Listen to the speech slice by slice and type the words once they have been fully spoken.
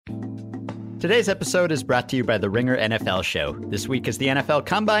Today's episode is brought to you by the Ringer NFL Show. This week is the NFL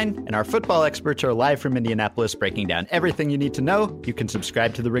Combine, and our football experts are live from Indianapolis breaking down everything you need to know. You can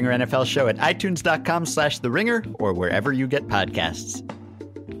subscribe to the Ringer NFL Show at itunes.com/The Ringer or wherever you get podcasts.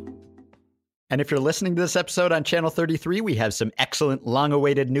 And if you're listening to this episode on Channel 33, we have some excellent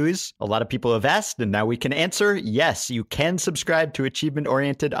long-awaited news. A lot of people have asked, and now we can answer. Yes, you can subscribe to Achievement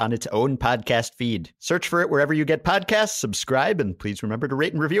Oriented on its own podcast feed. Search for it wherever you get podcasts, subscribe, and please remember to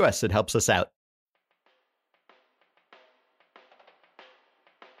rate and review us. It helps us out.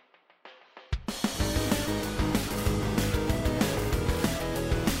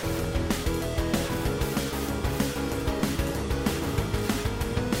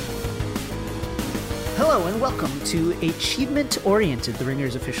 Hello and welcome to Achievement Oriented, The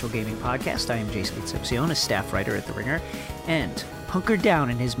Ringer's official gaming podcast. I am Jason Concepcion, a staff writer at The Ringer, and hunkered down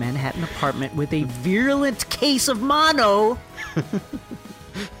in his Manhattan apartment with a virulent case of mono,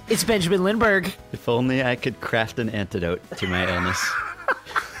 it's Benjamin Lindbergh. If only I could craft an antidote to my illness.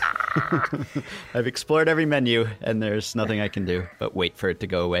 I've explored every menu, and there's nothing I can do but wait for it to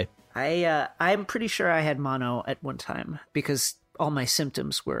go away. I'm pretty sure I had mono at one time because all my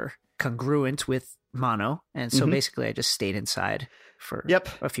symptoms were congruent with mono, and so basically I just stayed inside for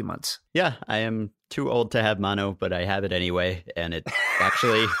a few months. Yeah, I am too old to have mono, but I have it anyway, and it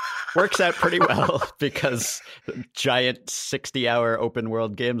actually works out pretty well because giant 60-hour open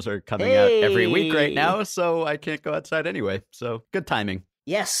world games are coming out every week right now, so I can't go outside anyway. So good timing.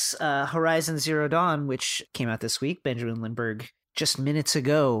 Yes, Horizon Zero Dawn, which came out this week. Benjamin Lindbergh just minutes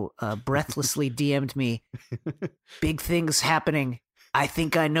ago breathlessly DM'd me, big things happening. I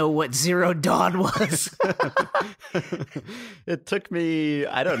think I know what Zero Dawn was. It took me,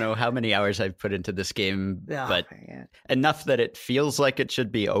 I don't know how many hours I've put into this game, but enough that it feels like it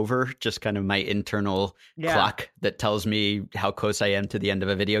should be over. Just kind of my internal clock that tells me how close I am to the end of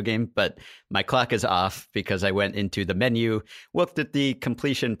a video game. But my clock is off because I went into the menu, looked at the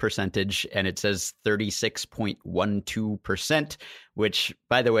completion percentage, and it says 36.12%, which,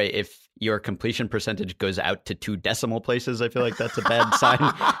 by the way, if your completion percentage goes out to 2 decimal places, I feel like that's a bad sign.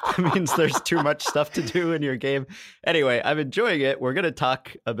 It means there's too much stuff to do in your game. Anyway, I'm enjoying it. We're going to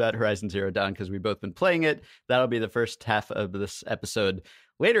talk about Horizon Zero Dawn because we've both been playing it. That'll be the first half of this episode.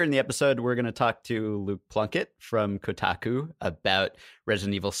 Later in the episode, we're going to talk to Luke Plunkett from Kotaku about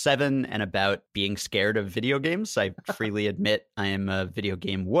Resident Evil 7 and about being scared of video games. I freely admit I am a video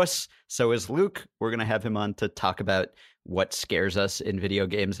game wuss. So is Luke. We're going to have him on to talk about what scares us in video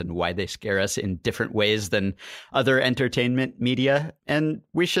games and why they scare us in different ways than other entertainment media. And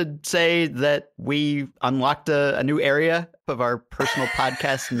we should say that we unlocked a new area of our personal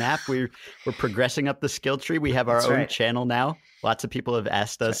podcast map. We're progressing up the skill tree. We have our own channel now. Lots of people have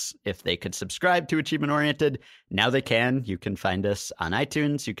asked us if they could subscribe to Achievement Oriented. Now they can. You can find us on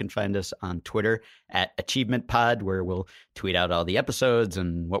iTunes. You can find us on Twitter at Achievement Pod, where we'll tweet out all the episodes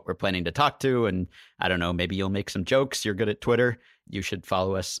and what we're planning to talk to. And I don't know, maybe you'll make some jokes. You're good at Twitter. You should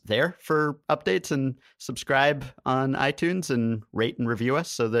follow us there for updates and subscribe on iTunes and rate and review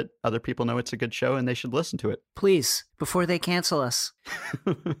us so that other people know it's a good show and they should listen to it. Please, before they cancel us.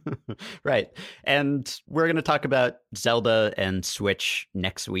 Right. And we're going to talk about Zelda and Switch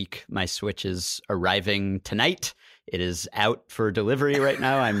next week. My Switch is arriving tonight. It is out for delivery right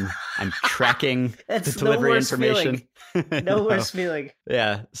now. I'm tracking the delivery information. No worse feeling.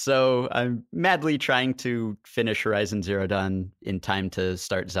 Yeah. So I'm madly trying to finish Horizon Zero Dawn in time to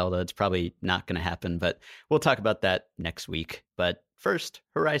start Zelda. It's probably not going to happen, but we'll talk about that next week. But first,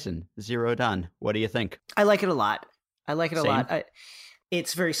 Horizon Zero Dawn. What do you think? I like it a lot. A Same? lot.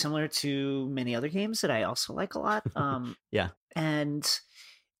 It's very similar to many other games that I also like a lot. Yeah. And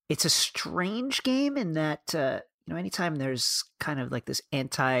it's a strange game in that, anytime there's kind of like this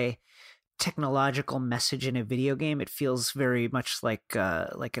anti-technological message in a video game, it feels very much like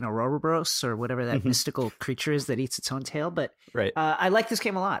an Ouroboros or whatever that mystical creature is that eats its own tail. But I like this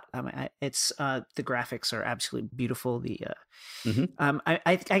game a lot. It's the graphics are absolutely beautiful.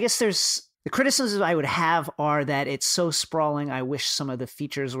 I guess there's the criticisms I would have are that it's so sprawling. I wish some of the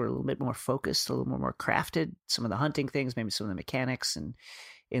features were a little bit more focused, a little more crafted. Some of the hunting things, maybe some of the mechanics and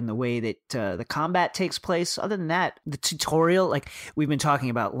in the way that the combat takes place. Other than that, the tutorial, like we've been talking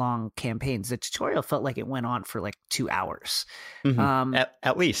about long campaigns, the tutorial felt like it went on for like 2 hours.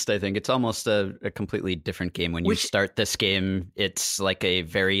 At least, I think. It's almost a completely different game. When you start this game, it's like a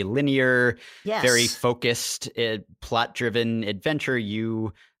very linear, very focused, plot-driven adventure.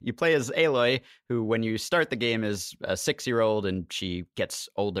 You play as Aloy, who when you start the game is a 6-year-old, and she gets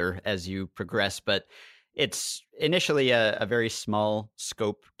older as you progress, but it's initially a very small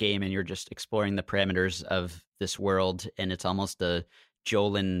scope game, and you're just exploring the parameters of this world, and it's almost a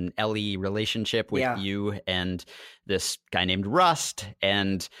Joel and Ellie relationship with Yeah. you and this guy named Rust.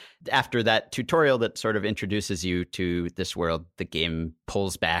 And after that tutorial that sort of introduces you to this world, the game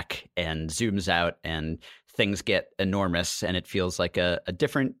pulls back and zooms out and things get enormous and it feels like a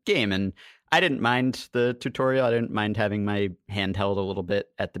different game. And I didn't mind the tutorial. I didn't mind having my hand held a little bit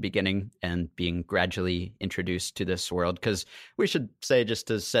at the beginning and being gradually introduced to this world. Because we should say, just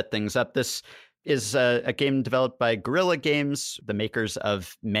to set things up, this is a game developed by Guerrilla Games, the makers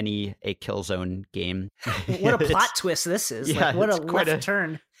of many a Killzone game. What a plot twist this is. Yeah, like, what a it's quite left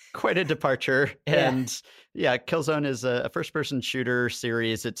turn. Quite a departure. Yeah. And yeah, Killzone is a first-person shooter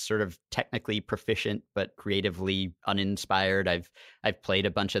series. It's sort of technically proficient, but creatively uninspired. I've played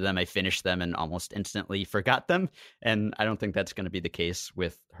a bunch of them. I finished them and almost instantly forgot them. And I don't think that's going to be the case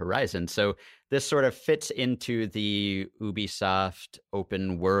with Horizon. So this sort of fits into the Ubisoft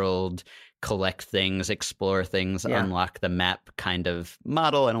open world, collect things, explore things, unlock the map kind of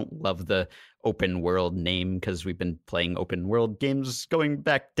model. I don't love the open world name because we've been playing open world games going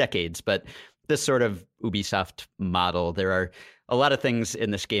back decades, but this sort of Ubisoft model, there are a lot of things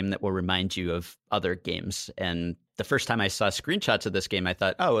in this game that will remind you of other games. And the first time I saw screenshots of this game, I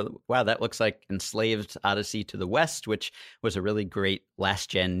thought, oh, wow, that looks like Enslaved Odyssey to the West, which was a really great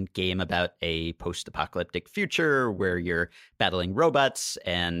last-gen game about a post-apocalyptic future where you're battling robots,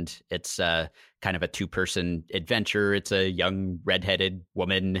 and it's kind of a two-person adventure. It's a young redheaded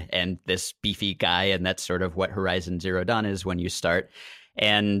woman and this beefy guy, and that's sort of what Horizon Zero Dawn is when you start.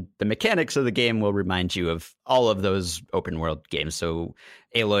 And the mechanics of the game will remind you of all of those open world games. So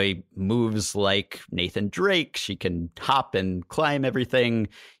Aloy moves like Nathan Drake. She can hop and climb everything.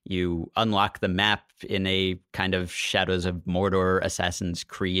 You unlock the map in a kind of Shadows of Mordor, Assassin's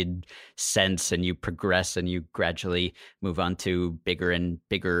Creed sense, and you progress and you gradually move on to bigger and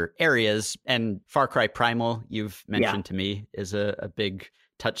bigger areas. And Far Cry Primal, you've mentioned to me, is a big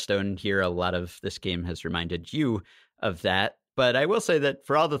touchstone here. A lot of this game has reminded you of that. But I will say that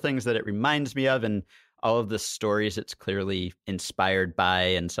for all the things that it reminds me of and all of the stories it's clearly inspired by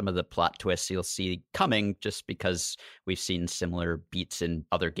and some of the plot twists you'll see coming just because we've seen similar beats in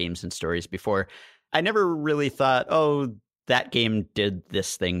other games and stories before, I never really thought, oh, that game did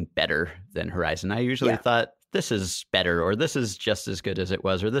this thing better than Horizon. I usually thought this is better, or this is just as good as it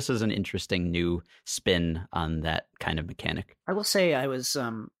was, or this is an interesting new spin on that kind of mechanic. I will say I was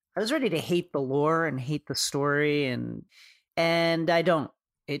ready to hate the lore and hate the story, and I don't.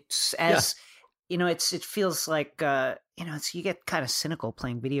 It's as you know, it feels like you get kind of cynical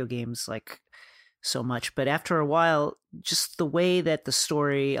playing video games like so much, but after a while, just the way that the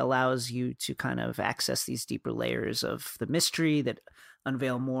story allows you to kind of access these deeper layers of the mystery that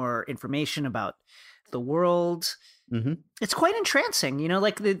unveil more information about the world. Mm-hmm. It's quite entrancing,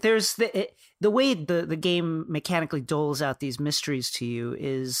 like there's the way the game mechanically doles out these mysteries to you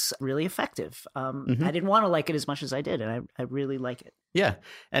is really effective. I didn't want to like it as much as I did, and I really like it. Yeah,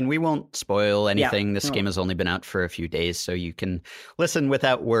 and we won't spoil anything. This game has only been out for a few days, so you can listen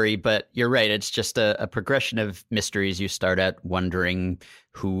without worry. But you're right, it's just a progression of mysteries. You start out wondering,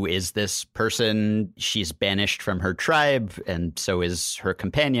 who is this person? She's banished from her tribe, and so is her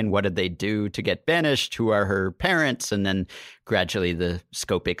companion. What did they do to get banished? Who are her parents? And then gradually the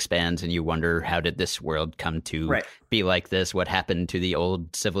scope expands, and you wonder, how did this world come to be like this? What happened to the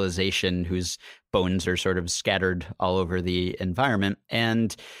old civilization whose bones are sort of scattered all over the environment?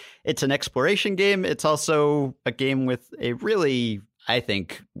 And it's an exploration game. It's also a game with a really, I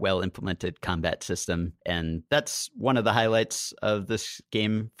think, well-implemented combat system. And that's one of the highlights of this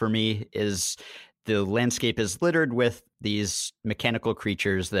game for me, is the landscape is littered with these mechanical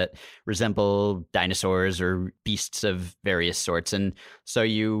creatures that resemble dinosaurs or beasts of various sorts. And so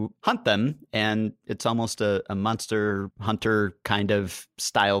you hunt them, and it's almost a monster hunter kind of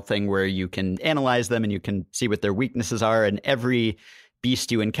style thing where you can analyze them and you can see what their weaknesses are. And every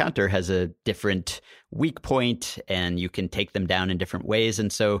beast you encounter has a different weak point, and you can take them down in different ways.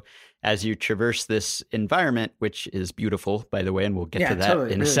 And so as you traverse this environment, which is beautiful, by the way, and we'll get to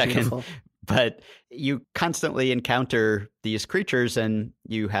that in a second. Beautiful. But you constantly encounter these creatures, and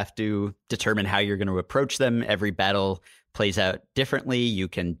you have to determine how you're going to approach them. Every battle plays out differently. You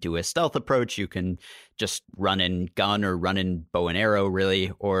can do a stealth approach. You can just run and gun or run and bow and arrow,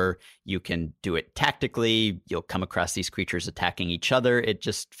 really, or you can do it tactically. You'll come across these creatures attacking each other. It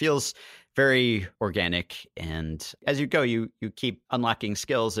just feels very organic. And as you go, you keep unlocking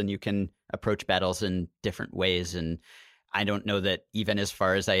skills, and you can approach battles in different ways. And I don't know that even as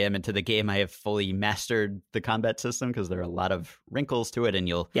far as I am into the game, I have fully mastered the combat system, because there are a lot of wrinkles to it, and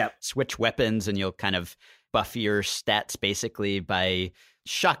you'll switch weapons, and you'll kind of buff your stats basically by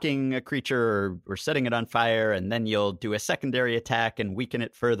shocking a creature or setting it on fire, and then you'll do a secondary attack and weaken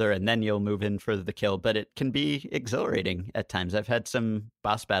it further, and then you'll move in for the kill. But it can be exhilarating at times. I've had some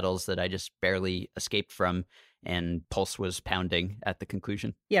boss battles that I just barely escaped from, and pulse was pounding at the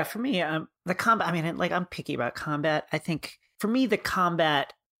conclusion. Yeah, for me, the combat, I mean, like, I'm picky about combat. I think for me, the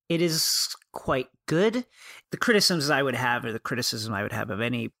combat, it is quite good. The criticisms I would have, or the criticism I would have of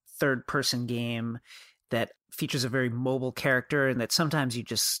any third-person game that features a very mobile character, and that sometimes you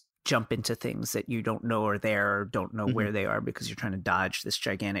just jump into things that you don't know are there, or don't know where they are, because you're trying to dodge this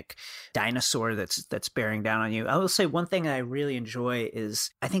gigantic dinosaur that's bearing down on you. I will say one thing I really enjoy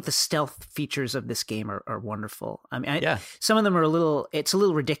is, I think the stealth features of this game are wonderful. I mean, some of them are it's a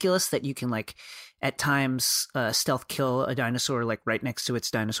little ridiculous that you can, like, at times stealth kill a dinosaur, like, right next to its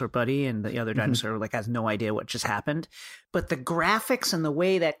dinosaur buddy, and the other dinosaur like has no idea what just happened. But the graphics and the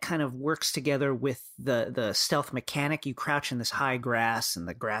way that kind of works together with the stealth mechanic, you crouch in this high grass and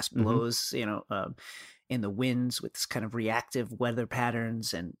the grass blows, in the winds with this kind of reactive weather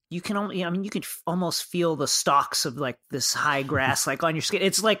patterns, and you can almost feel the stalks of, like, this high grass like on your skin.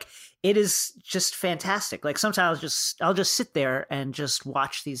 It's like, it is just fantastic. Like, sometimes I'll just sit there and just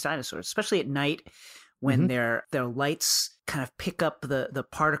watch these dinosaurs, especially at night when their lights kind of pick up the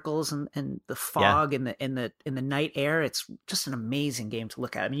particles and the fog in the night air. It's just an amazing game to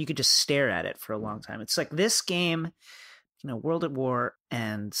look at. I mean, you could just stare at it for a long time. It's like this game, World at War,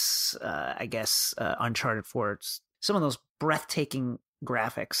 and I guess Uncharted 4. It's some of those breathtaking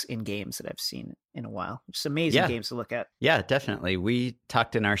graphics in games that I've seen in a while. Just amazing games to look at. Yeah, definitely. We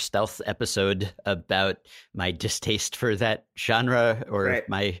talked in our stealth episode about my distaste for that genre, or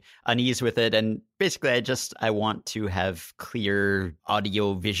my unease with it. And basically, I want to have clear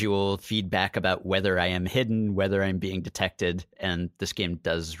audio visual feedback about whether I am hidden, whether I'm being detected. And this game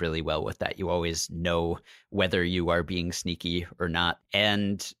does really well with that. You always know whether you are being sneaky or not.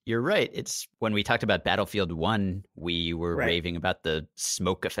 And you're right. It's when we talked about Battlefield 1, we were raving about the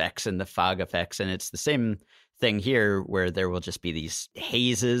smoke effects and the fog effects. And it's the same thing here, where there will just be these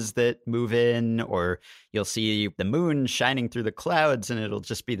hazes that move in, or you'll see the moon shining through the clouds, and it'll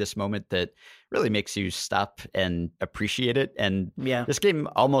just be this moment that really makes you stop and appreciate it. And this game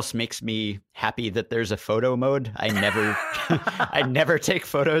almost makes me happy that there's a photo mode. I never take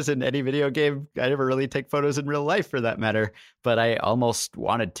photos in any video game. I never really take photos in real life, for that matter, but I almost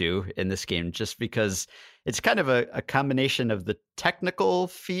wanted to in this game, just because it's kind of a combination of the technical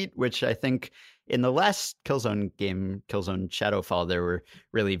feat, which I think in the last Killzone game, Killzone Shadowfall, there were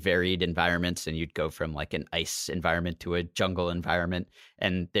really varied environments, and you'd go from, like, an ice environment to a jungle environment.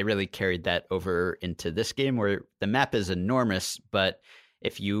 And they really carried that over into this game, where the map is enormous, but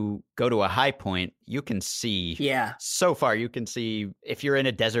if you go to a high point, you can see so far. You can see, if you're in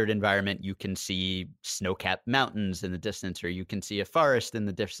a desert environment, you can see snow-capped mountains in the distance, or you can see a forest in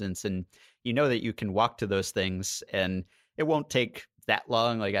the distance. And you know that you can walk to those things, and it won't take that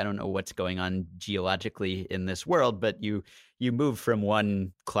long. Like, I don't know what's going on geologically in this world, but you move from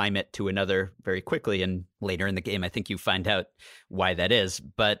one climate to another very quickly. And later in the game, I think you find out why that is.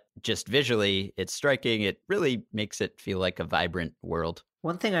 But just visually, it's striking. It really makes it feel like a vibrant world.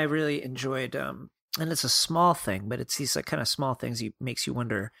 One thing I really enjoyed, and it's a small thing, but it's these kind of small things makes you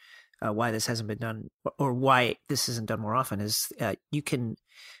wonder why this hasn't been done, or why this isn't done more often, is you can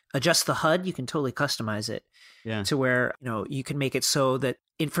adjust the HUD. You can totally customize it to where, you can make it so that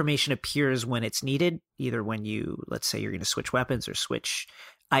information appears when it's needed, either when let's say you're going to switch weapons or switch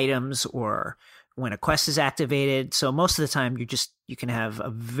items, or when a quest is activated. So most of the time you can have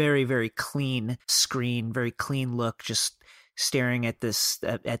a very, very clean screen, very clean look, just staring at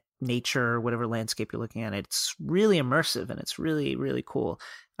at nature, or whatever landscape you're looking at. It's really immersive, and it's really, really cool.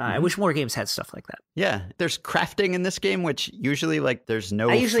 I wish more games had stuff like that. Yeah, there's crafting in this game, which usually, like, there's no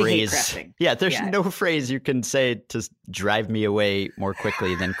phrase. I usually hate crafting. Yeah, there's no phrase you can say to drive me away more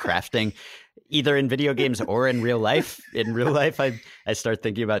quickly than crafting, either in video games or in real life. In real life, I start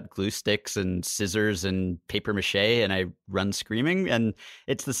thinking about glue sticks and scissors and paper mache, and I run screaming. And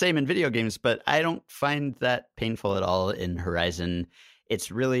it's the same in video games, but I don't find that painful at all in Horizon.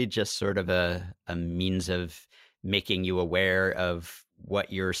 It's really just sort of a means of making you aware of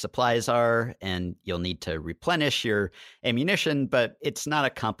what your supplies are, and you'll need to replenish your ammunition, but it's not a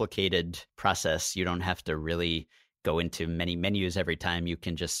complicated process. You don't have to really go into many menus every time. You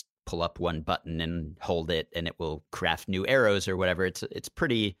can just pull up one button and hold it, and it will craft new arrows or whatever. It's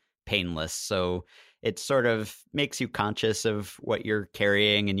pretty painless. So it sort of makes you conscious of what you're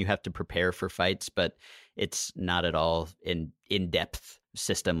carrying, and you have to prepare for fights, but it's not at all in-depth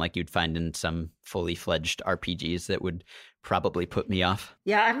system like you'd find in some fully fledged RPGs that would probably put me off.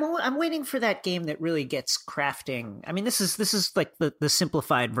 Yeah, I'm waiting for that game that really gets crafting. I mean, this is like the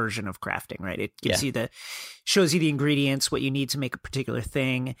simplified version of crafting, right? It gives you shows you the ingredients, what you need to make a particular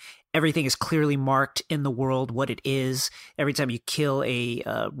thing. Everything is clearly marked in the world what it is. Every time you kill a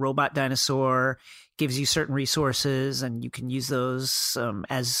robot dinosaur, gives you certain resources, and you can use those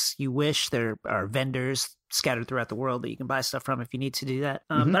as you wish. There are vendors scattered throughout the world that you can buy stuff from if you need to do that.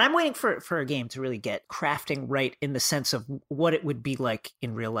 But I'm waiting for a game to really get crafting right in the sense of what it would be like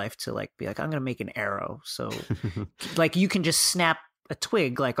in real life to like be like, I'm going to make an arrow. So like you can just snap a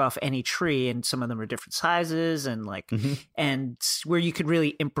twig like off any tree, and some of them are different sizes, and like and where you could really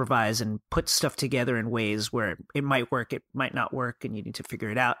improvise and put stuff together in ways where it might work, it might not work, and you need to figure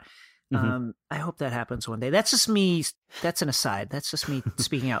it out. I hope that happens one day. That's just me. That's an aside. That's just me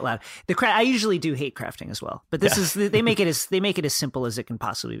speaking out loud. I usually do hate crafting as well, but this is they make it as simple as it can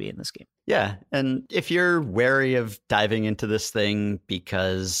possibly be in this game. Yeah, and if you're wary of diving into this thing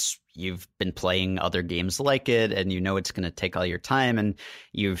because you've been playing other games like it and you know it's going to take all your time and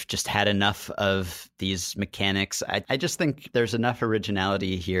you've just had enough of these mechanics, I just think there's enough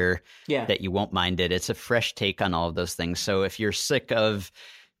originality here that you won't mind it. It's a fresh take on all of those things. So if you're sick of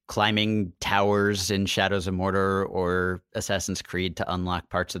climbing towers in Shadows of Mordor or Assassin's Creed to unlock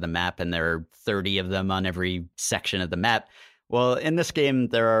parts of the map, and there are 30 of them on every section of the map, well, in this game,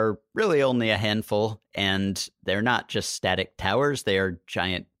 there are really only a handful, and they're not just static towers. They are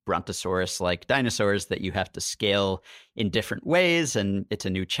giant Brontosaurus-like dinosaurs that you have to scale in different ways, and it's a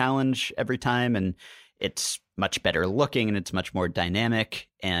new challenge every time, and it's much better looking, and it's much more dynamic,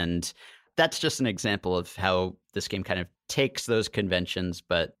 and that's just an example of how this game kind of takes those conventions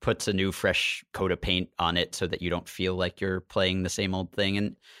but puts a new fresh coat of paint on it so that you don't feel like you're playing the same old thing.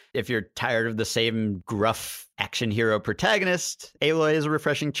 And if you're tired of the same gruff action hero protagonist, Aloy is a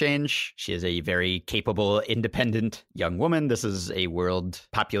refreshing change. She is a very capable, independent young woman. This is a world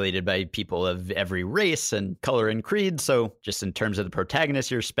populated by people of every race and color and creed. So just in terms of the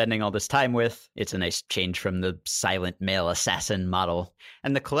protagonist you're spending all this time with, it's a nice change from the silent male assassin model.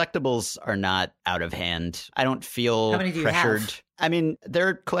 And the collectibles are not out of hand. I don't feel pressured. I mean, there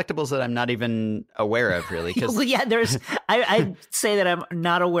are collectibles that I'm not even aware of, really. Well, yeah, I'd say that I'm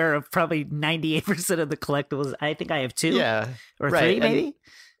not aware of probably 98% of the collectibles. I think I have 2 or 3, maybe.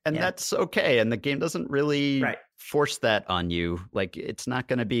 And that's okay. And the game doesn't really force that on you. Like, it's not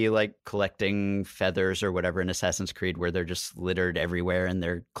going to be like collecting feathers or whatever in Assassin's Creed where they're just littered everywhere and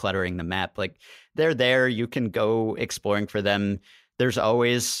they're cluttering the map. Like, they're there. You can go exploring for them. There's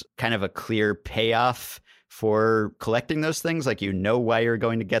always kind of a clear payoff for collecting those things. Like, you know why you're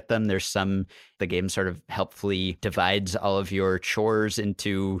going to get them. The game sort of helpfully divides all of your chores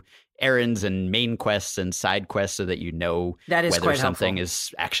into errands and main quests and side quests so that you know whether something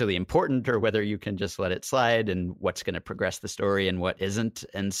is actually important or whether you can just let it slide, and what's going to progress the story and what isn't.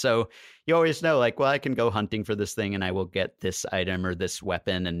 And so you always know, like, well, I can go hunting for this thing and I will get this item or this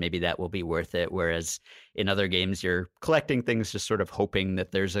weapon, and maybe that will be worth it. Whereas in other games, you're collecting things just sort of hoping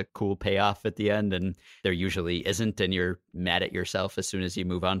that there's a cool payoff at the end, and there usually isn't. And you're mad at yourself as soon as you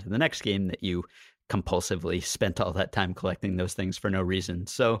move on to the next game that you compulsively spent all that time collecting those things for no reason.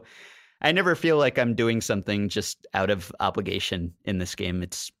 So I never feel like I'm doing something just out of obligation in this game.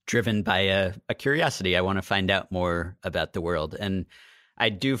 It's driven by a curiosity. I want to find out more about the world. And I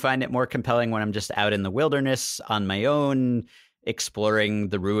do find it more compelling when I'm just out in the wilderness on my own, exploring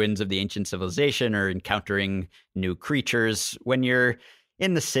the ruins of the ancient civilization or encountering new creatures. When you're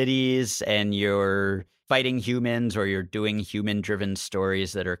in the cities and you're fighting humans or you're doing human-driven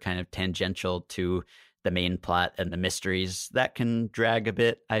stories that are kind of tangential to the main plot and the mysteries, that can drag a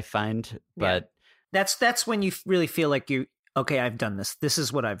bit, I find. But that's when you really feel like I've done this. This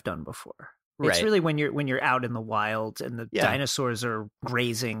is what I've done before. It's really when you're out in the wild and the dinosaurs are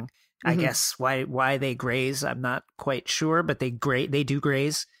grazing. I guess why they graze, I'm not quite sure, but they do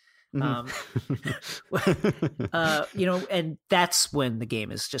graze. And that's when the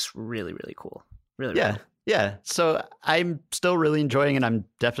game is just really, really cool. Really, really cool. Yeah, so I'm still really enjoying it. I'm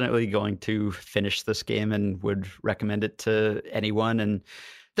definitely going to finish this game and would recommend it to anyone. And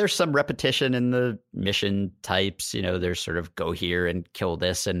there's some repetition in the mission types. You know, there's sort of go here and kill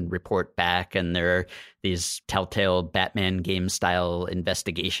this and report back. And there are these telltale Batman game style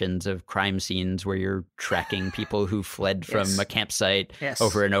investigations of crime scenes where you're tracking people who fled from a campsite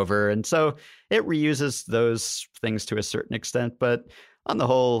over and over. And so it reuses those things to a certain extent. But on the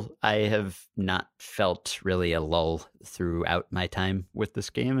whole, I have not felt really a lull throughout my time with this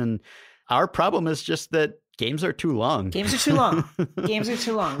game. And our problem is just that games are too long. Games are too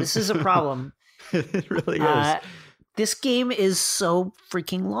long. This is a problem. It really is. This game is so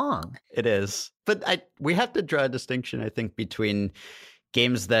freaking long. It is. But we have to draw a distinction, I think, between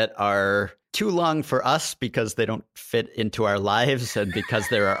games that are too long for us because they don't fit into our lives and because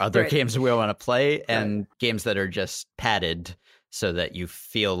there are other games we want to play, and games that are just padded so that you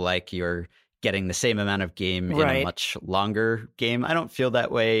feel like you're getting the same amount of game in a much longer game. I don't feel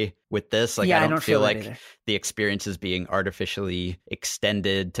that way with this. Like, I don't feel like the experience is being artificially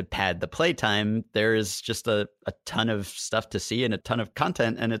extended to pad the playtime. There's just a ton of stuff to see and a ton of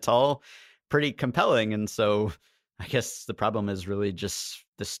content, and it's all pretty compelling. And so I guess the problem is really just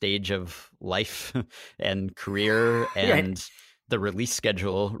the stage of life and career and the release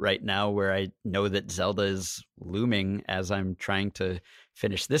schedule right now, where I know that Zelda is looming as I'm trying to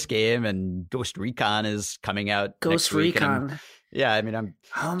finish this game, and Ghost Recon is coming out next week. Recon.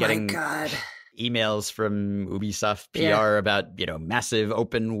 I'm getting emails from Ubisoft PR about, massive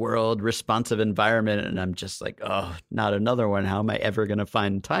open world responsive environment. And I'm just like, oh, not another one. How am I ever going to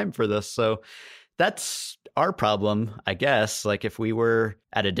find time for this? So that's our problem, I guess. Like, if we were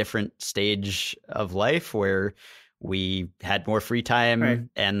at a different stage of life where we had more free time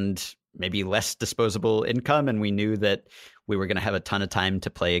and maybe less disposable income, and we knew that we were going to have a ton of time to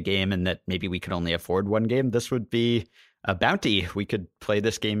play a game and that maybe we could only afford one game, this would be a bounty. We could play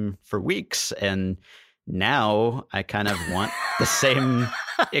this game for weeks. And now I kind of want the same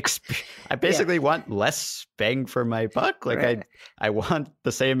I basically want less bang for my buck. Like, I want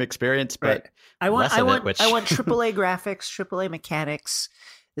the same experience, but I want AAA graphics, AAA mechanics,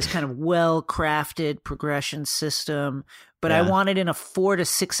 this kind of well-crafted progression system, but I want it in a 4 to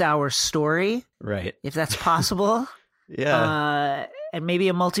 6 hour story. Right. If that's possible. And maybe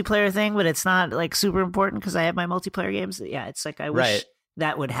a multiplayer thing, but it's not like super important because I have my multiplayer games. Yeah, it's like I wish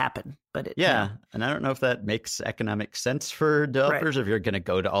that would happen, but and I don't know if that makes economic sense for developers. If you're going to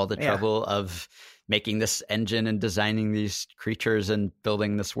go to all the trouble of making this engine and designing these creatures and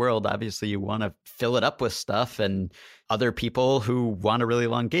building this world, obviously you want to fill it up with stuff, and other people who want a really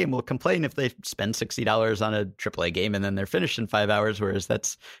long game will complain if they spend $60 on a AAA game and then they're finished in 5 hours, whereas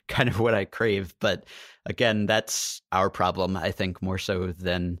that's kind of what I crave. But again, that's our problem, I think, more so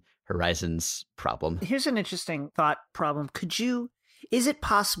than Horizon's problem. Here's an interesting thought problem. Is it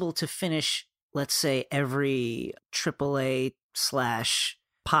possible to finish, let's say, every AAA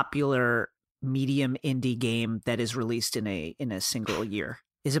 / popular medium indie game that is released in a single year?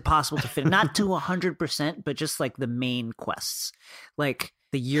 Is it possible to finish, not to 100%, but just like the main quests? Like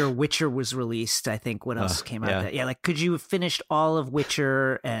the year Witcher was released, I think. What else came out? Like, could you have finished all of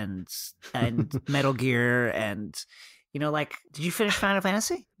Witcher and Metal Gear and... did you finish Final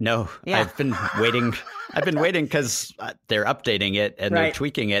Fantasy? No, I've been waiting. I've been waiting because they're updating it and they're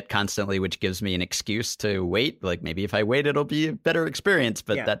tweaking it constantly, which gives me an excuse to wait. Like, maybe if I wait, it'll be a better experience.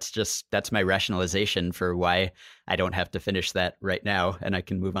 But that's my rationalization for why I don't have to finish that right now and I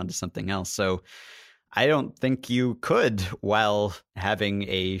can move on to something else. So I don't think you could while having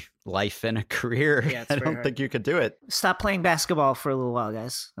a life and a career. I don't think you could do it. Stop playing basketball for a little while,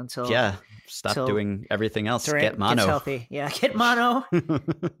 guys. Stop doing everything else. Get mono. Gets healthy. Get mono.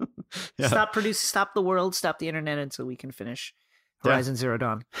 Stop the world. Stop the internet until we can finish Horizon Zero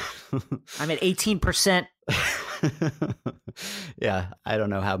Dawn. I'm at 18%. I don't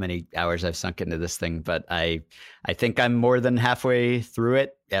know how many hours I've sunk into this thing, but I think I'm more than halfway through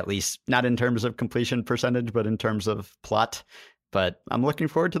it, at least not in terms of completion percentage, but in terms of plot. But I'm looking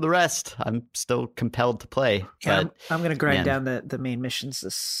forward to the rest. I'm still compelled to play. But I'm going to grind down the main missions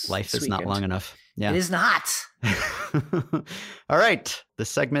this life is weekend. Not long enough. It is not. All right. This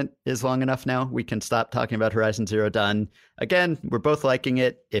segment is long enough now. We can stop talking about Horizon Zero Dawn. Again, we're both liking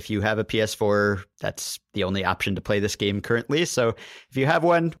it. If you have a PS4, that's the only option to play this game currently. So if you have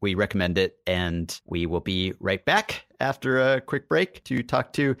one, we recommend it. And we will be right back after a quick break to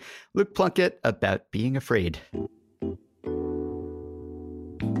talk to Luke Plunkett about being afraid.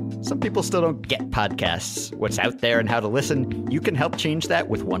 Some people still don't get podcasts, what's out there and how to listen. You can help change that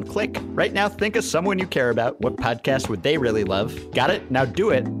with one click. Right now, think of someone you care about. What podcast would they really love? Got it? Now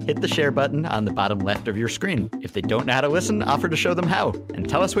do it. Hit the share button on the bottom left of your screen. If they don't know how to listen, offer to show them how. And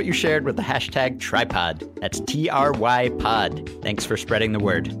tell us what you shared with the hashtag Tripod. That's TRYPod. Thanks for spreading the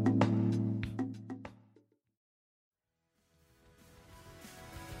word.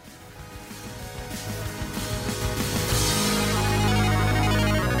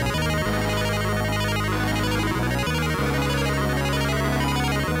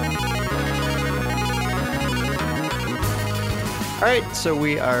 All right, so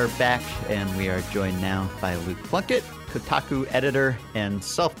we are back, and we are joined now by Luke Plunkett, Kotaku editor and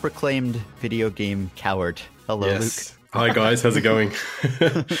self-proclaimed video game coward. Hello, Luke. Hi, guys. How's it going?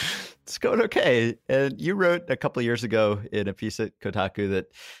 It's going okay. And you wrote a couple of years ago in a piece at Kotaku that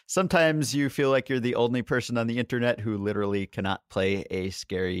sometimes you feel like you're the only person on the internet who literally cannot play a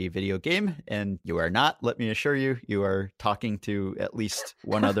scary video game. And you are not. Let me assure you, you are talking to at least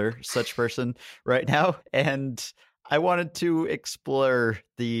one other such person right now. And I wanted to explore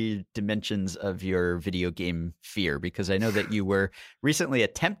the dimensions of your video game fear because I know that you were recently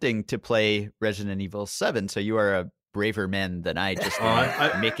attempting to play Resident Evil 7. So you are a braver man than I just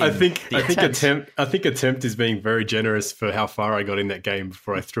making I think attempt is being very generous for how far I got in that game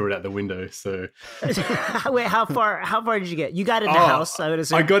before I threw it out the window. So wait, how far did you get? You got in the house, I would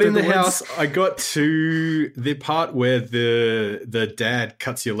assume. I got in the house. I got to the part where the dad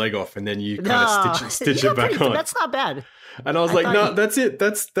cuts your leg off and then you kind of stitch it back on. That's not bad. And I was like, no, that's it.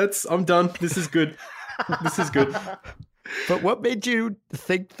 That's I'm done. This is good. This is good. But what made you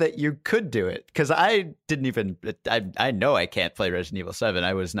think that you could do it? Because I didn't even, I know I can't play Resident Evil 7.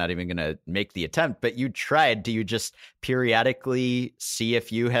 I was not even going to make the attempt, but you tried. Do you just periodically see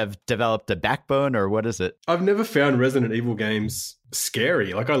if you have developed a backbone or what is it? I've never found Resident Evil games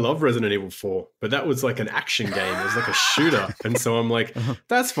scary. Like I love Resident Evil 4, but that was like an action game. It was like a shooter. And so I'm like,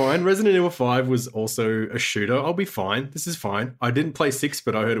 that's fine. Resident Evil 5 was also a shooter. I'll be fine. This is fine. I didn't play 6,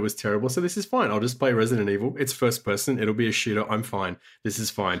 but I heard it was terrible. So this is fine. I'll just play Resident Evil. It's first person. It'll be a shooter. I'm fine. This is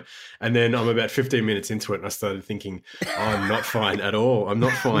fine. And then I'm about 15 minutes into it and I started thinking, oh, I'm not fine at all. I'm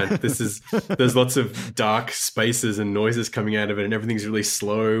not fine. There's lots of dark spaces and noises coming out of it and everything's really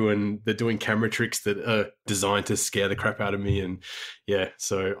slow and they're doing camera tricks that are designed to scare the crap out of me. And yeah,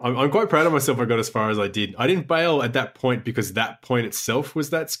 so I'm quite proud of myself. I got as far as I did. I didn't bail at that point because that point itself was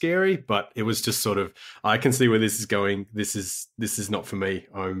that scary, but it was just sort of, I can see where this is going. This is not for me.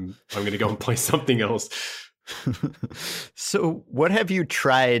 I'm going to go and play something else. So what have you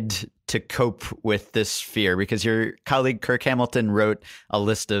tried to cope with this fear? Because your colleague Kirk Hamilton wrote a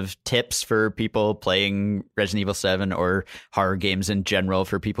list of tips for people playing Resident Evil 7 or horror games in general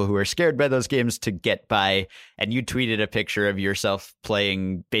for people who are scared by those games to get by. And you tweeted a picture of yourself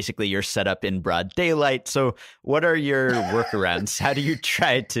playing basically your setup in broad daylight. So what are your workarounds? How do you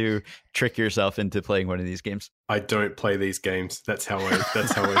try to trick yourself into playing one of these games? I don't play these games. That's how I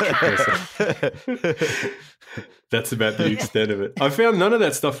trick myself. That's about the extent of it. I found none of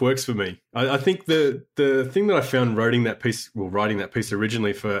that stuff works for me. I think the thing that I found writing that piece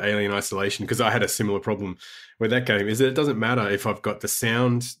originally for Alien Isolation, because I had a similar problem with that game, is that it doesn't matter if I've got the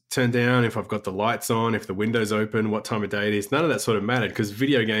sound turned down, if I've got the lights on, if the window's open, what time of day it is. None of that sort of mattered because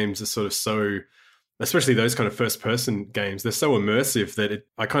video games are sort of so, especially those kind of first-person games, they're so immersive that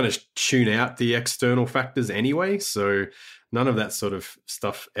I kind of tune out the external factors anyway. So none of that sort of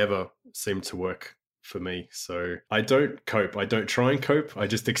stuff ever seemed to work for me. So I don't cope. I don't try and cope. I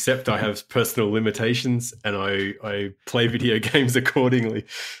just accept I have personal limitations and I play video games accordingly.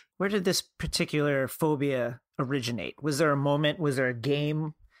 Where did this particular phobia originate? Was there a moment, was there a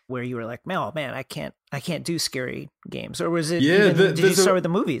game where you were like, oh man, I can't do scary games? Or was it, did you start with the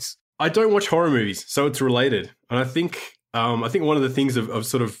movies? I don't watch horror movies, so it's related. And I think one of the things of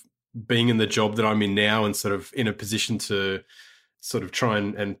sort of being in the job that I'm in now and sort of in a position to sort of try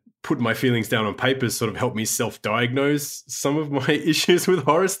and put my feelings down on paper sort of help me self-diagnose some of my issues with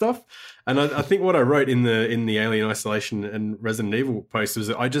horror stuff. And I think what I wrote in the Alien Isolation and Resident Evil post was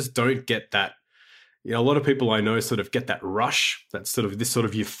that I just don't get that. You know, a lot of people I know sort of get that rush, that sort of this sort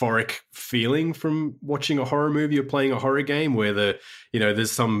of euphoric feeling from watching a horror movie or playing a horror game where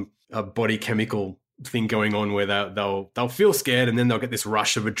there's some body chemical thing going on where they'll feel scared and then they'll get this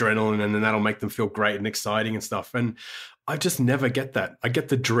rush of adrenaline and then that'll make them feel great and exciting and stuff. And I just never get that. I get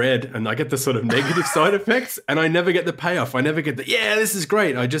the dread and I get the sort of negative side effects and I never get the payoff. I never get this is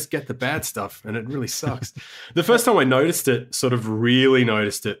great. I just get the bad stuff and it really sucks. The first time I really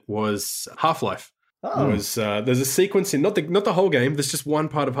noticed it was Half-Life. Oh. There's a sequence in not the whole game. There's just one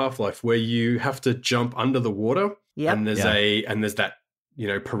part of Half-Life where you have to jump under the water. Yep. And there's that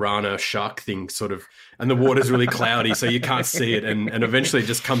piranha shark thing sort of, and the water's really cloudy, so you can't see it, and eventually it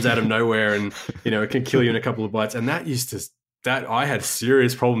just comes out of nowhere, and it can kill you in a couple of bites. And that I had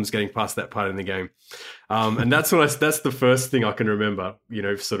serious problems getting past that part in the game, and that's the first thing I can remember.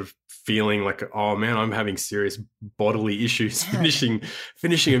 Sort of feeling like, oh man, I'm having serious bodily issues finishing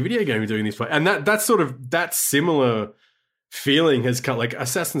a video game doing this play, and that similar feeling has cut. Like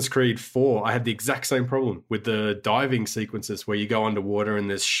Assassin's Creed 4, I had the exact same problem with the diving sequences where you go underwater and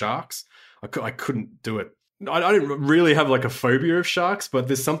there's sharks. I couldn't do it. I don't really have like a phobia of sharks, but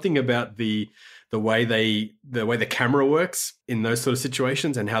there's something about the way the camera works in those sort of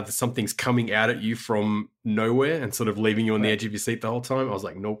situations and how something's coming out at you from nowhere and sort of leaving you on the edge of your seat the whole time. I was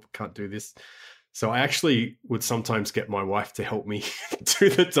like, nope, can't do this. So I actually would sometimes get my wife to help me do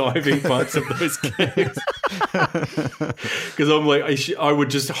the diving parts of those games. Because I'm like, I would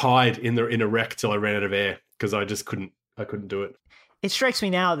just hide in a wreck till I ran out of air because I couldn't do it. It strikes me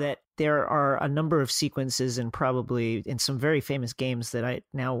now that there are a number of sequences and probably in some very famous games that I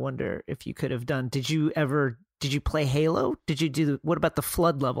now wonder if you could have done. Did you play Halo? What about the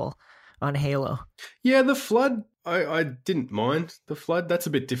flood level on Halo? Yeah, the flood, I didn't mind the flood. That's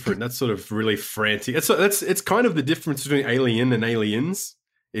a bit different. That's sort of really frantic. It's kind of the difference between Alien and Aliens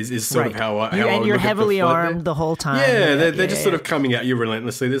is sort of how and you're heavily armed the whole time. Yeah, they're just sort of coming at you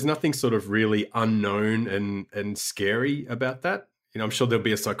relentlessly. There's nothing sort of really unknown and scary about that. You know, I'm sure there'll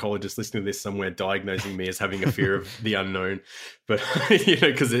be a psychologist listening to this somewhere diagnosing me as having a fear of the unknown, but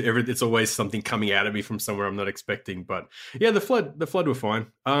because it's always something coming out at me from somewhere I'm not expecting. But yeah, the flood were fine.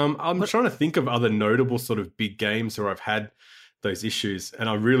 I'm trying to think of other notable sort of big games where I've had those issues, and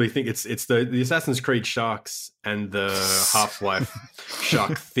I really think it's the Assassin's Creed sharks and the Half-Life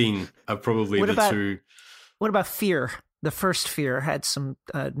shark thing are probably two. What about Fear? The first Fear had some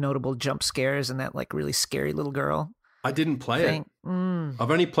notable jump scares and that like really scary little girl. I didn't play it. I've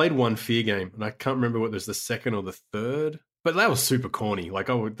only played one Fear game, and I can't remember whether it was the second or the third. But that was super corny. Like,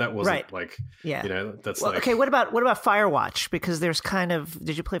 that wasn't right. Like, yeah. That's well, like okay. What about Firewatch? Because there's kind of.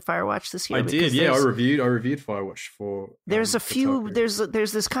 Did you play Firewatch this year? I did. Yeah, I reviewed Firewatch for. There's a few. There's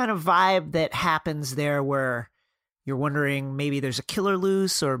this kind of vibe that happens there where you're wondering maybe there's a killer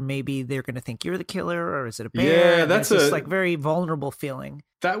loose, or maybe they're going to think you're the killer, or is it a bear? Yeah, that's this like very vulnerable feeling.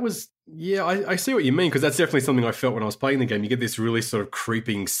 That was. Yeah, I see what you mean, because that's definitely something I felt when I was playing the game. You get this really sort of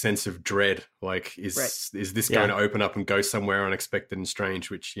creeping sense of dread. Like, is this going to open up and go somewhere unexpected and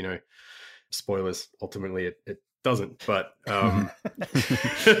strange? Which, spoilers, ultimately it doesn't. But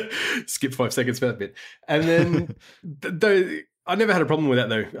skip 5 seconds for that bit. And then I never had a problem with that,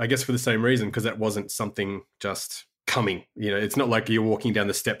 though, I guess for the same reason, because that wasn't something just coming. It's not like you're walking down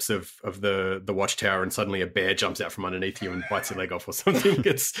the steps of the watchtower and suddenly a bear jumps out from underneath you and bites your leg off or something.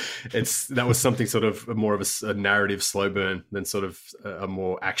 That was something sort of more of a narrative slow burn than sort of a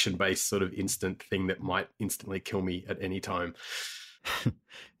more action based sort of instant thing that might instantly kill me at any time.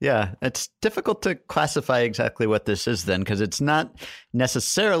 Yeah, it's difficult to classify exactly what this is then, because it's not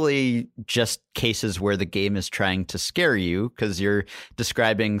necessarily just cases where the game is trying to scare you, because you're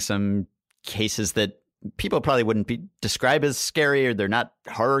describing some cases that people probably wouldn't describe as scary, or they're not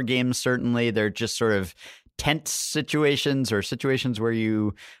horror games, certainly. They're just sort of tense situations, or situations where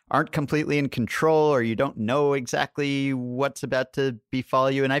you aren't completely in control, or you don't know exactly what's about to befall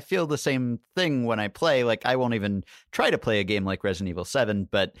you. And I feel the same thing when I play. Like, I won't even try to play a game like Resident Evil 7,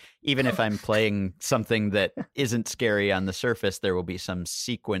 but even if I'm playing something that isn't scary on the surface, there will be some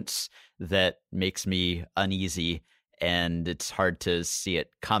sequence that makes me uneasy. And it's hard to see it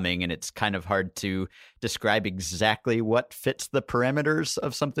coming, and it's kind of hard to describe exactly what fits the parameters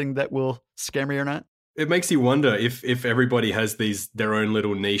of something that will scare me or not. It makes you wonder if everybody has their own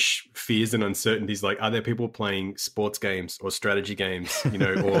little niche fears and uncertainties. Like, are there people playing sports games or strategy games,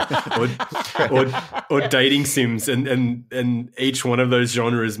 or dating sims, and each one of those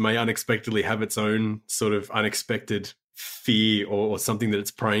genres may unexpectedly have its own sort of unexpected fear or something that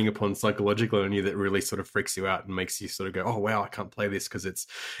it's preying upon psychologically on you that really sort of freaks you out and makes you sort of go, oh wow, I can't play this because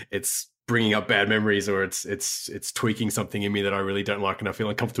it's bringing up bad memories, or it's tweaking something in me that I really don't like, and I feel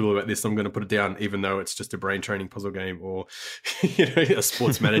uncomfortable about this. So I'm going to put it down, even though it's just a brain training puzzle game, or a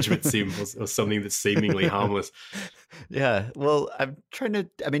sports management sim, or something that's seemingly harmless. Yeah, well,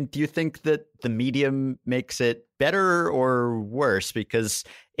 do you think that the medium makes it better or worse? Because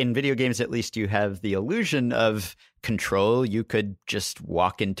in video games, at least, you have the illusion of control. You could just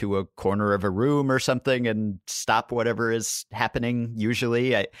walk into a corner of a room or something and stop whatever is happening.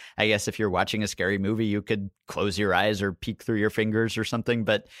 Usually, I guess if you're watching a scary movie, you could close your eyes or peek through your fingers or something,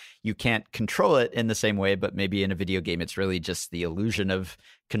 but you can't control it in the same way. But maybe in a video game, it's really just the illusion of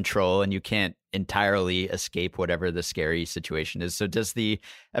control, and you can't entirely escape whatever the scary situation is. So does the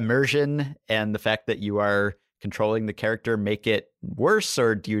immersion and the fact that you are controlling the character make it worse,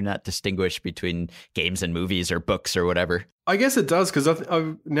 or do you not distinguish between games and movies or books or whatever? I guess it does, because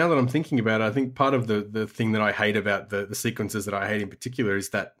now that I'm thinking about it, I think part of the thing that I hate about the sequences that I hate in particular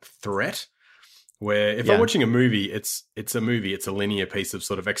is that threat. Where if I'm watching a movie, it's a movie, it's a linear piece of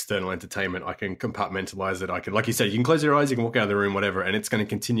sort of external entertainment. I can compartmentalize it. I can, like you said, you can close your eyes, you can walk out of the room, whatever, and it's going to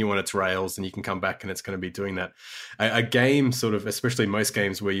continue on its rails, and you can come back and it's going to be doing that. A game sort of, especially most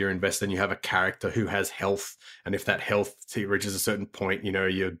games where you're invested and you have a character who has health, and if that health reaches a certain point,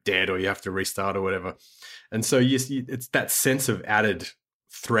 you're dead or you have to restart or whatever. And so it's that sense of added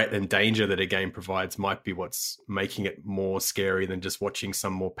threat and danger that a game provides might be what's making it more scary than just watching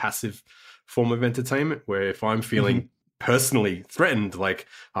some more passive form of entertainment, where if I'm feeling personally threatened, like,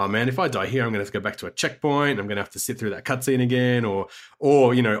 oh man, if I die here, I'm going to have to go back to a checkpoint. I'm going to have to sit through that cutscene again, or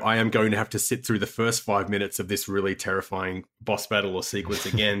I am going to have to sit through the first 5 minutes of this really terrifying boss battle or sequence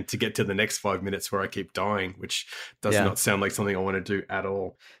again to get to the next 5 minutes where I keep dying, which does not sound like something I want to do at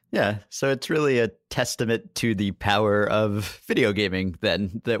all. Yeah, so it's really a testament to the power of video gaming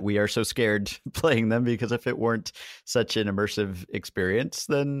then that we are so scared playing them, because if it weren't such an immersive experience,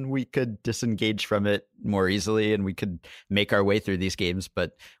 then we could disengage from it more easily and we could make our way through these games,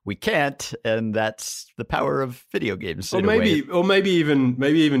 but we can't, and that's the power of video games. Or maybe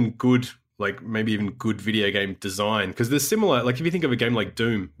even good. Like maybe even good video game design, because there's similar, like if you think of a game like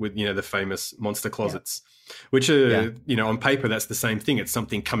Doom with, the famous monster closets, which are, on paper, that's the same thing. It's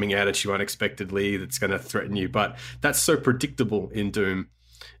something coming out at you unexpectedly that's going to threaten you. But that's so predictable in Doom.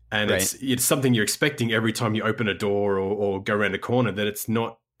 And it's something you're expecting every time you open a door or go around a corner, that it's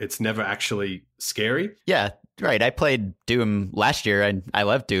never actually scary. Yeah, right. I played Doom last year and I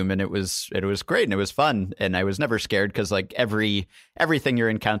loved Doom, and it was great and it was fun, and I was never scared because like everything you're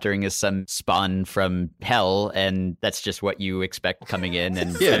encountering is some spawn from hell, and that's just what you expect coming in.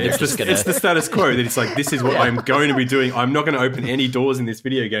 And it's the status quo, that it's like, this is what I'm going to be doing. I'm not going to open any doors in this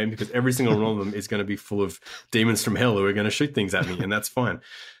video game because every single one of them is going to be full of demons from hell who are going to shoot things at me, and that's fine.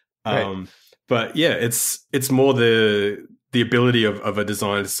 Right. But yeah, it's more the ability of a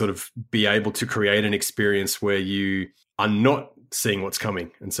designer to sort of be able to create an experience where you are not seeing what's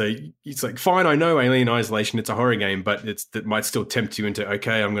coming. And so it's like, fine, I know Alien Isolation, it's a horror game, but that might still tempt you into,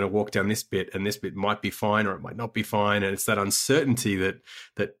 okay, I'm going to walk down this bit and this bit might be fine or it might not be fine. And it's that uncertainty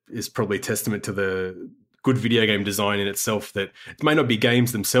that is probably testament to the good video game design in itself, that it may not be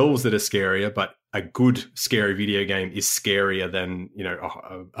games themselves that are scarier, but a good scary video game is scarier than,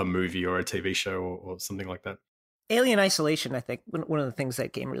 a movie or a TV show or something like that. Alien Isolation, I think, one of the things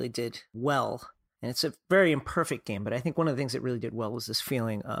that game really did well, and it's a very imperfect game, but I think one of the things it really did well was this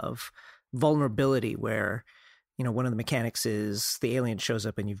feeling of vulnerability where, one of the mechanics is the alien shows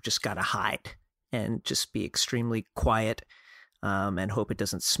up and you've just got to hide and just be extremely quiet and hope it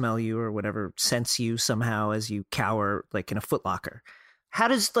doesn't smell you or whatever, sense you somehow as you cower like in a footlocker. How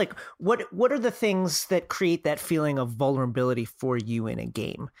does what are the things that create that feeling of vulnerability for you in a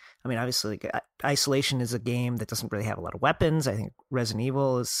game? I mean, obviously, Isolation is a game that doesn't really have a lot of weapons. I think Resident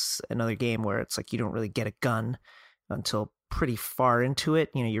Evil is another game where it's like you don't really get a gun until pretty far into it.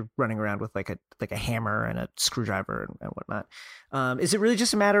 You're running around with like a hammer and a screwdriver and whatnot. Is it really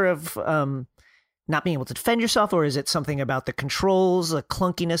just a matter of not being able to defend yourself, or is it something about the controls, the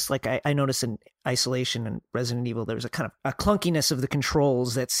clunkiness? Like I noticed in Isolation and Resident Evil, there's a kind of a clunkiness of the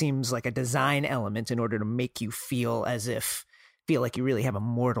controls that seems like a design element in order to make you feel like you really have a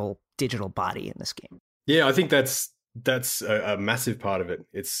mortal digital body in this game. Yeah, I think that's a massive part of it.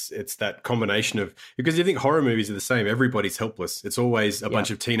 It's that combination of, because you think horror movies are the same. Everybody's helpless. It's always a bunch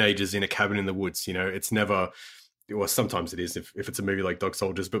of teenagers in a cabin in the woods. It's never. Well, sometimes it is if it's a movie like Dog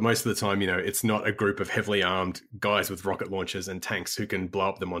Soldiers, but most of the time, it's not a group of heavily armed guys with rocket launchers and tanks who can blow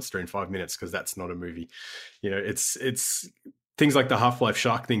up the monster in 5 minutes, because that's not a movie. It's things like the Half-Life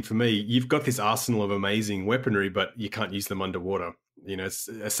Shark thing for me. You've got this arsenal of amazing weaponry, but you can't use them underwater. It's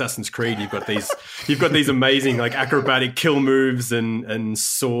Assassin's Creed. You've got these amazing like acrobatic kill moves and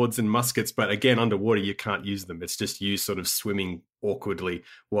swords and muskets, but again, underwater you can't use them. It's just you sort of swimming awkwardly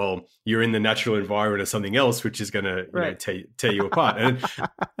while you're in the natural environment of something else, which is going to tear you apart. And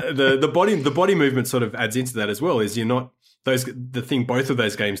the body movement sort of adds into that as well. Is you're not the thing both of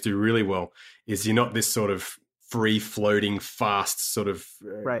those games do really well is you're not this sort of free floating, fast sort of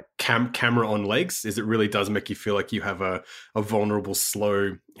camera on legs. Is it really does make you feel like you have a vulnerable,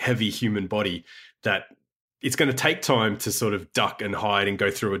 slow, heavy human body that it's going to take time to sort of duck and hide and go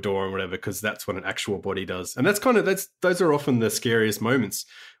through a door and whatever, because that's what an actual body does. And those are often the scariest moments,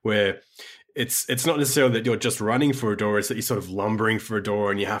 where it's not necessarily that you're just running for a door, it's that you're sort of lumbering for a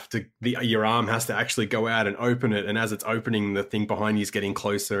door and you have to, your arm has to actually go out and open it. And as it's opening, the thing behind you is getting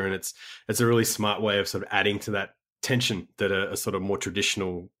closer. And it's a really smart way of sort of adding to that tension that a sort of more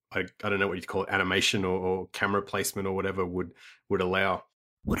traditional, I don't know what you'd call it, animation or camera placement or whatever would allow.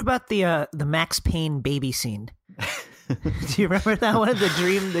 What about the Max Payne baby scene? Do you remember that one? The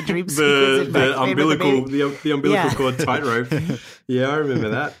dream sequence. The umbilical cord tightrope. Yeah, I remember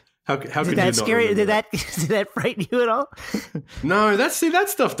that. How could that scary? Did that frighten you at all? No, that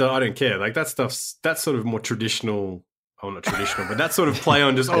stuff. I don't care. Like that's sort of more traditional. Oh, not traditional, but that sort of play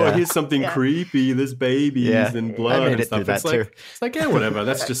on just here's something creepy. There's babies and blood and stuff. It's like whatever.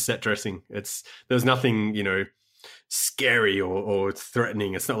 That's just set dressing. There's nothing scary or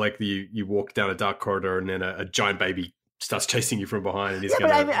threatening. It's not like you walk down a dark corridor and then a giant baby starts chasing you from behind, and he's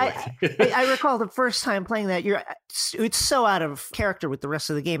Yeah, going but to. I recall the first time playing that, it's so out of character with the rest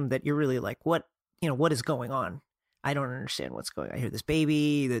of the game that you're really like, what is going on? I don't understand what's going on. I hear this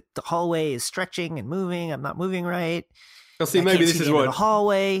baby, the hallway is stretching and moving. I'm not moving right. Well, see, maybe this is what the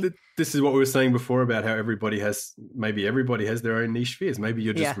hallway. This is what we were saying before about how everybody has their own niche fears. Maybe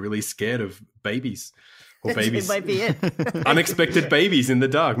you're just really scared of babies. Or babies. It might be it. Unexpected babies in the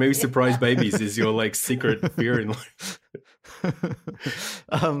dark. Maybe surprise babies is your like secret fear in life.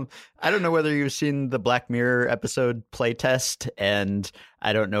 I don't know whether you've seen the Black Mirror episode playtest, and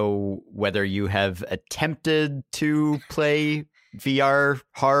I don't know whether you have attempted to play VR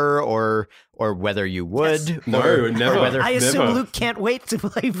horror or whether you would. Yes. No, never. I assume Luke can't wait to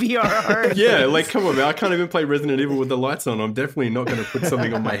play VR horror. Yeah, like come on, man. I can't even play Resident Evil with the lights on. I'm definitely not going to put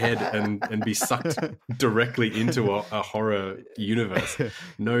something on my head and be sucked directly into a horror universe.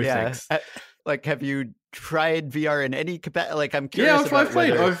 No thanks. Like, have you tried VR in any capacity? Like, I'm curious. Yeah, I've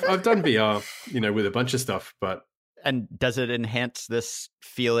played. I've done VR, with a bunch of stuff, but. And does it enhance this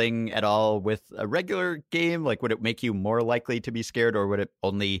feeling at all with a regular game? Like, would it make you more likely to be scared, or would it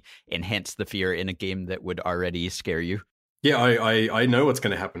only enhance the fear in a game that would already scare you? Yeah, I know what's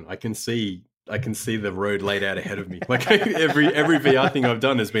going to happen. I can see the road laid out ahead of me. Like every VR thing I've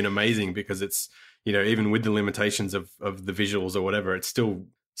done has been amazing because it's, even with the limitations of the visuals or whatever, it still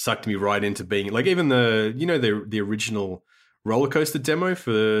sucked me right into being like even the original roller coaster demo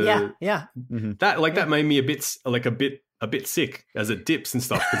for that made me a bit sick as it dips and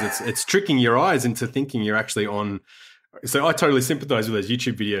stuff because it's tricking your eyes into thinking you're actually on. So I totally sympathize with those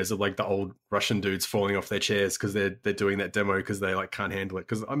YouTube videos of like the old Russian dudes falling off their chairs because they're doing that demo because they like can't handle it.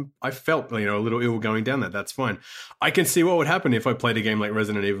 Because I felt a little ill going down that. That's fine. I can see what would happen if I played a game like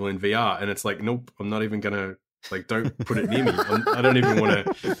Resident Evil in VR and it's like, nope, I'm not even gonna. Like, don't put it near me. I don't even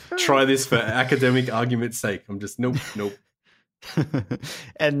want to try this for academic argument's sake. I'm just nope.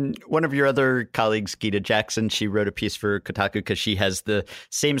 And one of your other colleagues, Gita Jackson, she wrote a piece for Kotaku because she has the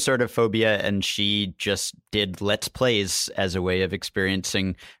same sort of phobia, and she just did Let's Plays as a way of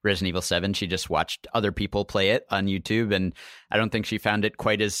experiencing Resident Evil 7. She just watched other people play it on YouTube, and I don't think she found it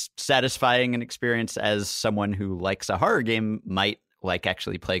quite as satisfying an experience as someone who likes a horror game might like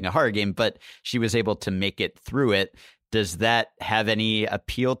actually playing a horror game, but she was able to make it through it. Does that have any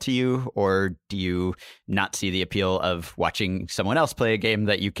appeal to you, or do you not see the appeal of watching someone else play a game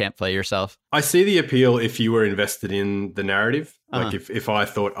that you can't play yourself? I see the appeal if you were invested in the narrative. Like if I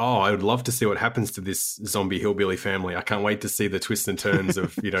thought, I would love to see what happens to this zombie hillbilly family. I can't wait to see the twists and turns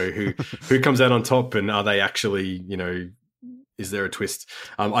of, who comes out on top and are they actually, is there a twist?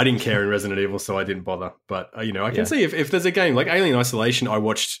 I didn't care in Resident Evil, so I didn't bother. But, I can see if there's a game like Alien Isolation, I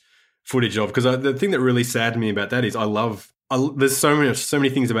watched footage of, because the thing that really saddened me about that is there's so many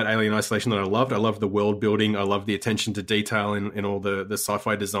things about Alien Isolation that I loved. I love the world building. I love the attention to detail in all the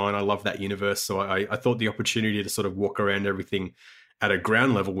sci-fi design. I love that universe. So I thought the opportunity to sort of walk around everything at a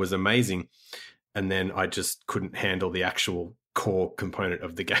ground level was amazing. And then I just couldn't handle the actual core component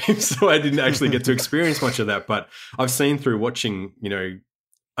of the game. So I didn't actually get to experience much of that. But I've seen through watching,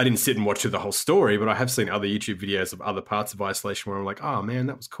 I didn't sit and watch through the whole story, but I have seen other YouTube videos of other parts of Isolation where I'm like, oh man,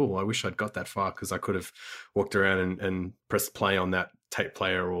 that was cool. I wish I'd got that far because I could have walked around and pressed play on that tape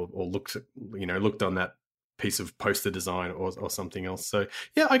player or looked on that piece of poster design or something else. So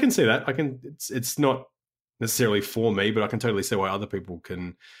yeah, I can see that. It's not necessarily for me, but I can totally see why other people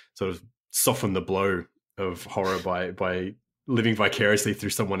can sort of soften the blow of horror by living vicariously through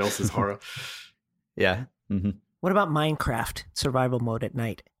someone else's horror. Yeah. Mm-hmm. What about Minecraft survival mode at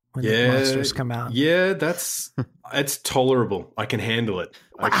night when the monsters come out? Yeah, it's tolerable. I can handle it.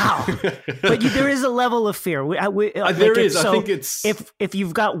 Wow. But there is a level of fear. There is. I think it's... If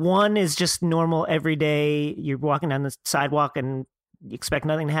you've got one is just normal every day, you're walking down the sidewalk and you expect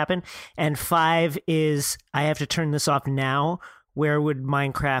nothing to happen, and 5 is I have to turn this off now, where would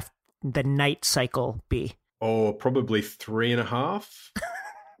Minecraft, the night cycle, be? Oh, probably 3.5.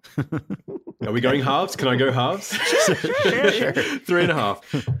 Are we going halves? Can I go halves? Sure.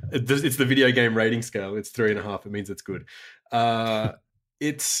 3.5. It's the video game rating scale. It's 3.5. It means it's good. I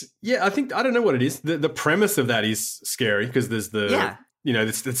don't know what it is. The premise of that is scary because there's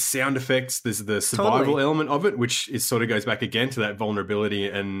there's the sound effects. There's the survival element of it, which sort of goes back again to that vulnerability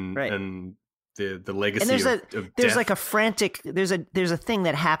and the legacy of there's death. Like a frantic. There's a thing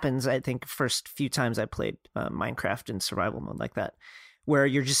that happens. I think first few times I played Minecraft in survival mode like that, where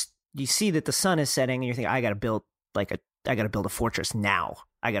you see that the sun is setting and you think, I got to build a fortress now.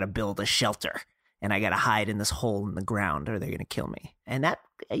 I got to build a shelter and I got to hide in this hole in the ground or they're going to kill me. And that,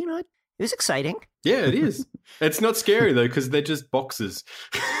 it was exciting. Yeah, it is. It's not scary though, because they're just boxes.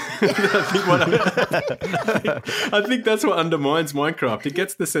 I think that's what undermines Minecraft. It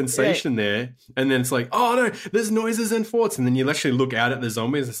gets the sensation there, and then it's like, oh no, there's noises and forts, and then you actually look out at the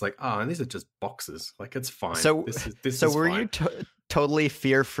zombies. It's like, oh, these are just boxes. Like, it's fine. So, this were fine. you totally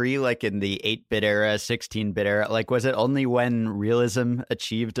fear-free, like in the 8-bit era, 16-bit era? Like, was it only when realism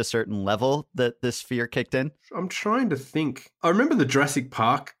achieved a certain level that this fear kicked in? I'm trying to think. I remember the Jurassic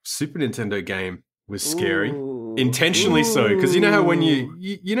Park Super Nintendo game was scary. Ooh. Intentionally so, because you know how when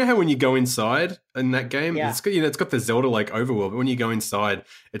you go inside in that game, Yeah. it's got the Zelda like overworld, but when you go inside,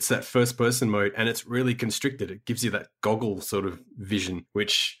 it's that first person mode and it's really constricted. It gives you that goggle sort of vision,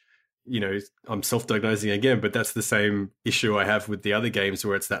 which, I'm self-diagnosing again, but that's the same issue I have with the other games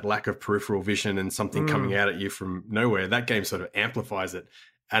where it's that lack of peripheral vision and something coming out at you from nowhere. That game sort of amplifies it.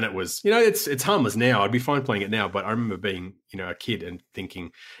 And it was, it's harmless now. I'd be fine playing it now, but I remember being, a kid and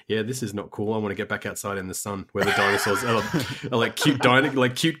thinking, yeah, this is not cool. I want to get back outside in the sun where the dinosaurs are like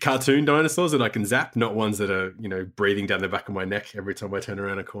cute cartoon dinosaurs that I can zap, not ones that are, breathing down the back of my neck every time I turn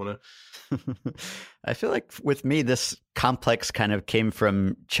around a corner. I feel like with me, this complex kind of came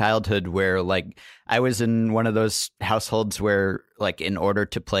from childhood where like I was in one of those households where like in order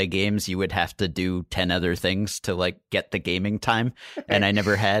to play games, you would have to do 10 other things to like get the gaming time. And I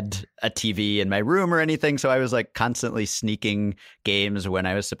never had a TV in my room or anything. So I was like constantly sneaking games when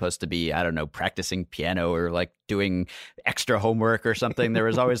I was supposed to be, I don't know, practicing piano or like doing extra homework or something. There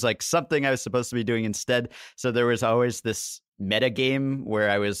was always like something I was supposed to be doing instead. So there was always this meta game where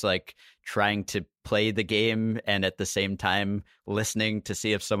I was like trying to play the game and at the same time listening to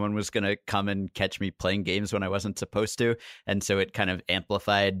see if someone was going to come and catch me playing games when I wasn't supposed to. And so it kind of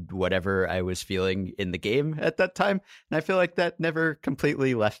amplified whatever I was feeling in the game at that time. And I feel like that never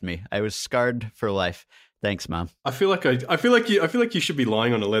completely left me. I was scarred for life. Thanks, Mom. I feel like you should be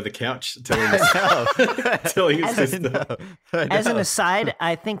lying on a leather couch telling us, telling us this stuff. As an aside,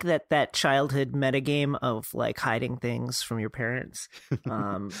 I think that childhood metagame of like hiding things from your parents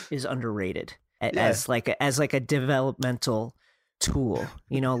is underrated as like a developmental tool.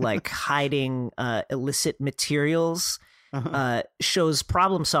 Like hiding illicit materials shows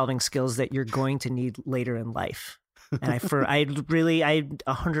problem solving skills that you're going to need later in life. And I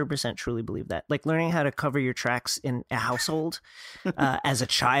 100% truly believe that. Like learning how to cover your tracks in a household as a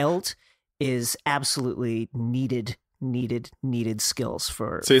child is absolutely needed skills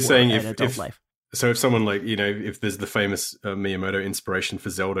for saying an adult life. So if someone like, if there's the famous Miyamoto inspiration for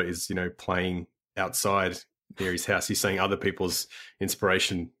Zelda is, playing outside near his house, he's saying other people's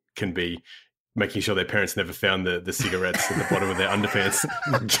inspiration can be making sure their parents never found the cigarettes at the bottom of their underpants.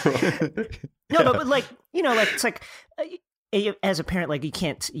 No, but like, it's like as a parent, like you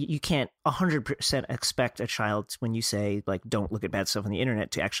can't 100% expect a child when you say like, don't look at bad stuff on the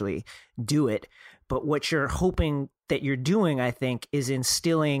internet to actually do it. But what you're hoping that you're doing, I think, is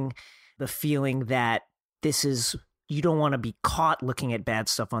instilling the feeling that you don't want to be caught looking at bad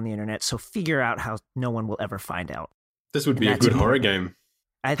stuff on the internet. So figure out how no one will ever find out. This would be a good horror game.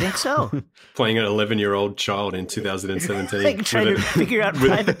 I think so. Playing an 11-year-old child in 2017. Like trying to figure out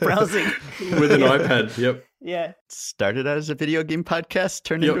private browsing. With an iPad, yep. Yeah. Started out as a video game podcast,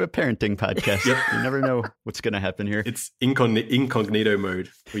 turned into a parenting podcast. Yep. You never know what's going to happen here. It's incognito mode.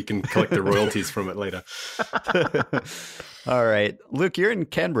 We can collect the royalties from it later. All right. Luke, you're in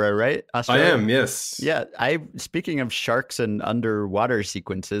Canberra, right? Australia? I am, yes. Yeah. Speaking of sharks and underwater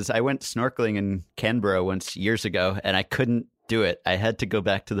sequences, I went snorkeling in Canberra once years ago, and I couldn't do it. I had to go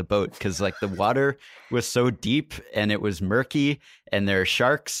back to the boat because like the water was so deep and it was murky and there are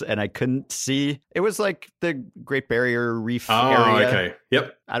sharks and I couldn't see. It was like the Great Barrier Reef area. Okay.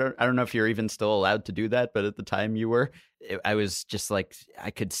 Yep. I don't know if you're even still allowed to do that, but at the time you were. I was just like,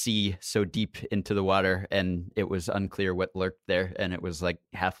 I could see so deep into the water and it was unclear what lurked there. And it was like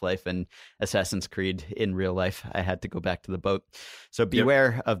Half-Life and Assassin's Creed in real life. I had to go back to the boat. So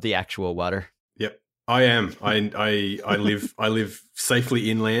beware of the actual water. Yep. I am. I live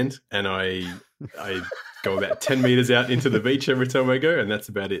safely inland, and I go about 10 meters out into the beach every time I go, and that's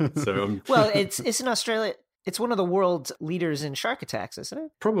about it. So well, it's in Australia. It's one of the world's leaders in shark attacks, isn't it?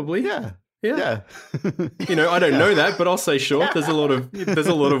 Probably, yeah. I don't know that, but I'll say sure. There's a lot of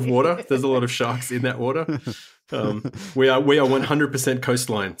water. There's a lot of sharks in that water. We are 100%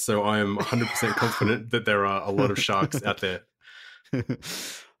 coastline, so I am 100% confident that there are a lot of sharks out there.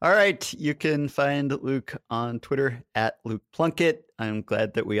 All right. You can find Luke on Twitter at Luke Plunkett. I'm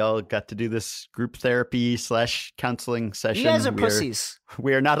glad that we all got to do this group therapy / counseling session. You guys are pussies.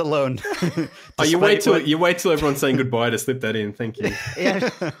 We are not alone. You wait till everyone's saying goodbye to slip that in. Thank you.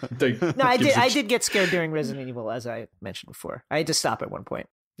 Yeah. No, I did get scared during Resident Evil, as I mentioned before. I had to stop at one point.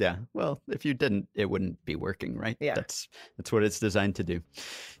 Yeah. Well, if you didn't, it wouldn't be working, right? Yeah. That's what it's designed to do.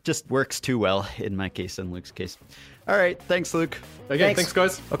 Just works too well in my case and Luke's case. All right. Thanks, Luke. Okay, thanks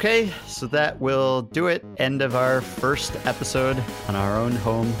guys. Okay, so that will do it. End of our first episode on our own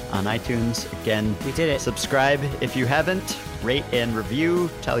home on iTunes. Again, We did it. Subscribe if you haven't. Rate and review.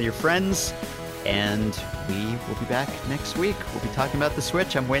 Tell your friends. And we will be back next week. We'll be talking about the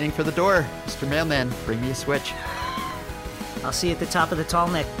Switch. I'm waiting for the door. Mr. Mailman, bring me a Switch. I'll see you at the top of the tall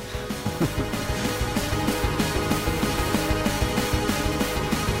neck.